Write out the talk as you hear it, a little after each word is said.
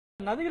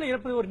நதிகளை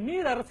இழப்பது ஒரு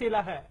நீர்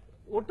அரசியலாக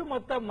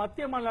ஒட்டுமொத்த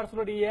மத்திய மாநில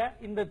அரசுடைய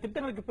இந்த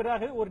திட்டங்களுக்கு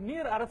பிறகு ஒரு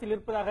நீர் அரசியல்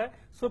இருப்பதாக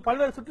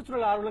பல்வேறு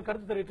சுற்றுச்சூழல் ஆர்வலர்கள்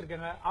கருத்து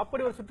தெரிவித்திருக்காங்க.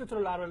 அப்படி ஒரு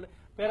சுற்றுச்சூழல் ஆர்வலர்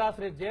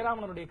பேராசிரியர்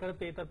ஜெயராமனுடைய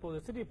கருத்தை தற்போது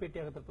சிறிய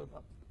பேட்டியாக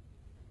தற்போது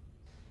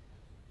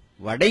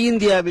வட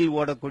இந்தியாவில்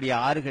ஓடக்கூடிய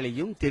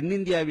ஆறுகளையும்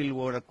தென்னிந்தியாவில்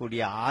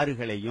ஓடக்கூடிய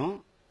ஆறுகளையும்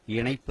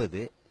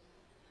இணைப்பது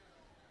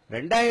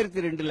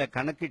 2002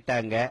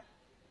 கணக்கிட்டாங்க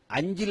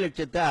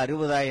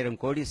 5,60,000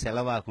 கோடி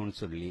செலவாகும்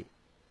சொல்லி.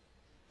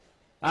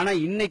 ஆனா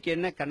இன்னைக்கு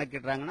என்ன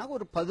கணக்கிடுறாங்கன்னா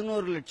ஒரு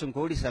 11 லட்சம்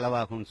கோடி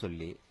செலவாகும்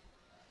சொல்லி.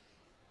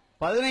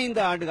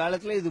 15 ஆண்டு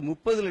காலத்துல இது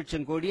 30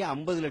 லட்சம் கோடி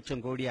 50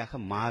 லட்சம் கோடியாக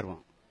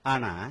மாறும்.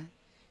 ஆனா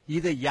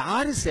இதை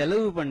யாரு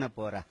செலவு பண்ண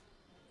போறா?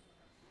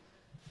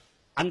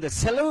 அந்த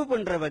செலவு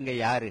பண்றவங்க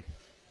யாரு?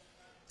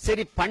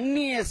 சரி,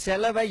 பண்ணிய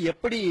செலவை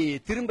எப்படி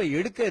திரும்ப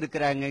எடுக்க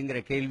இருக்கிறாங்கிற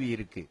கேள்வி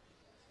இருக்கு.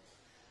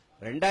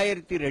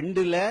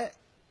 2002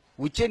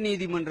 உச்ச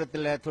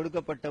நீதிமன்றத்தில்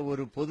தொடுக்கப்பட்ட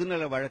ஒரு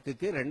பொதுநல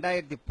வழக்குக்கு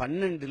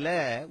 2012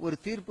 ஒரு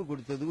தீர்ப்பு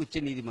கொடுத்தது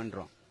உச்ச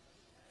நீதிமன்றம்.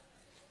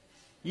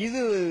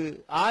 இது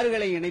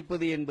ஆறுகளை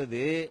இணைப்பது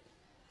என்பது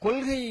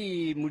கொள்கை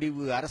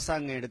முடிவு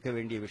அரசாங்கம் எடுக்க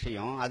வேண்டிய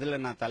விஷயம். அதுல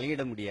நான்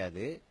தலையிட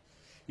முடியாது.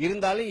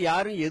 இருந்தாலும்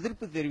யாரும்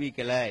எதிர்ப்பு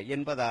தெரிவிக்கல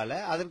என்பதால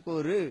அதற்கு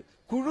ஒரு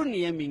குழு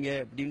நியமிங்க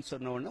அப்படின்னு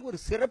சொன்ன உடனே ஒரு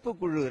சிறப்பு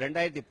குழு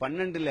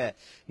 2012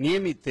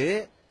 நியமித்து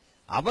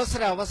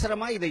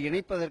அவசரமா இதை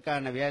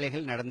இணைப்பதற்கான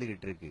வேலைகள்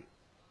நடந்துகிட்டு இருக்கு.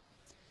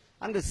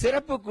 அந்த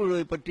சிறப்பு குழு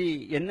பற்றி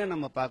என்ன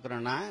நம்ம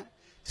பார்க்கிறோம்னா,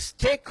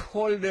 ஸ்டேக்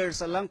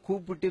ஹோல்டர்ஸ் எல்லாம்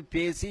கூப்பிட்டு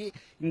பேசி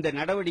இந்த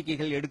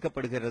நடவடிக்கைகள்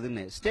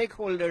எடுக்கப்படுகிறதுன்னு. ஸ்டேக்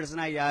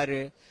ஹோல்டர்ஸ்னா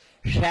யாரு?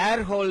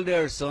 ஷேர்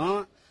ஹோல்டர்ஸும்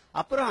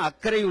அப்புறம்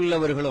அக்கறை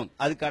உள்ளவர்களும்.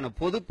 அதுக்கான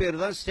பொது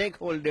பேர் தான்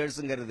ஸ்டேக்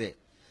ஹோல்டர்ஸ்ங்கிறது.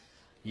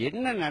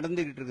 என்ன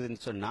நடந்துகிட்டு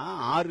இருக்குதுன்னு சொன்னா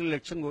 6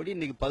 லட்சம் கோடி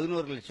இன்னைக்கு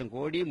 11 லட்சம்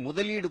கோடி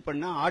முதலீடு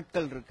பண்ண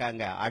ஆட்கள்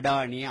இருக்காங்க.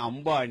 அடானி,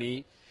 அம்பானி,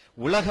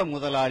 உலக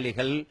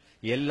முதலாளிகள்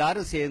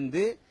எல்லாரும்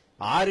சேர்ந்து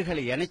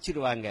ஆறுகளை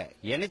இணைச்சிருவாங்க.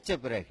 இணைச்ச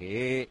பிறகு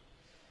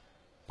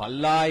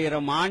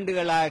பல்லாயிரம்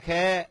ஆண்டுகளாக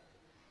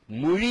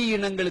மொழி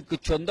இனங்களுக்கு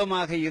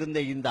சொந்தமாக இருந்த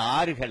இந்த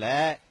ஆறுகளை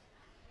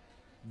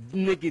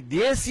இன்னைக்கு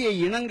தேசிய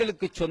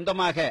இனங்களுக்கு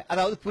சொந்தமாக,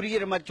 அதாவது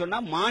புரிகிற மாதிரி சொன்னா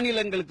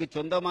மாநிலங்களுக்கு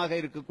சொந்தமாக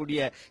இருக்கக்கூடிய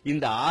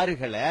இந்த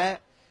ஆறுகளை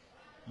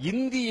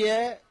இந்திய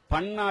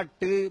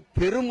பன்னாட்டு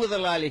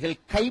பெருமுதலாளிகள்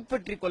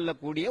கைப்பற்றிக்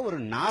கொள்ளக்கூடிய ஒரு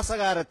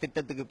நாசகார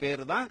திட்டத்துக்கு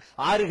பேரு தான்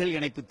ஆறுகள்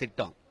இணைப்பு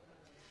திட்டம்.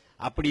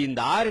 அப்படி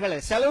இந்த ஆறுகளை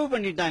செலவு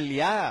பண்ணிட்டான்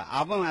இல்லையா,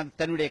 அவன்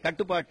தன்னுடைய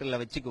கட்டுப்பாட்டுல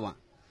வச்சுக்குவான்.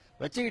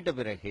 வச்சுக்கிட்ட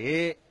பிறகு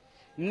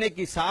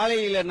இன்னைக்கு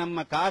சாலையில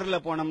நம்ம கார்ல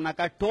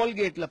போனோம்னாக்கா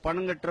டோல்கேட்ல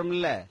பணம்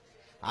கட்டுறோம்ல,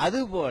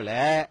 அது போல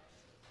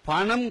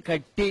பணம்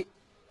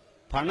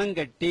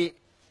கட்டி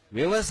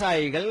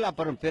விவசாயிகள்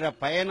அப்புறம் பிற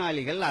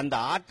பயனாளிகள் அந்த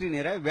ஆற்று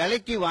நீரை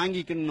விலைக்கு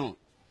வாங்கிக்கணும்.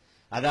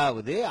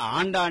 அதாவது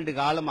ஆண்டாண்டு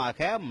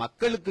காலமாக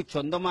மக்களுக்கு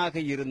சொந்தமாக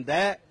இருந்த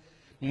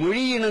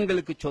மொழி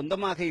இனங்களுக்கு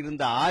சொந்தமாக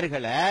இருந்த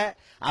ஆறுகளை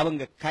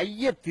அவங்க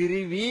கைய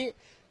திருவி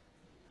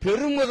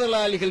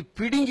பெருமுதலாளிகள்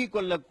பிடுங்கிக்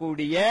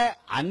கொள்ளக்கூடிய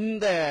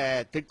அந்த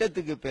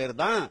திட்டத்துக்கு பேர்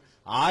தான்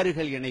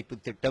ஆறுகள் இணைப்பு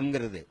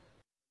திட்டம்ங்கிறது.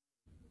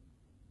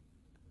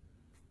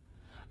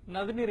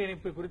 நதிநீர்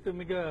இணைப்பு குறித்து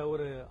மிக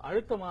ஒரு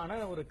அழுத்தமான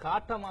ஒரு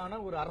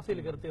காட்டமான ஒரு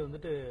அரசியல் கருத்தை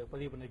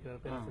பதிவு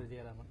பண்ணிருக்கிறார் பேராசிரியர்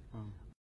ஜெயராமன்.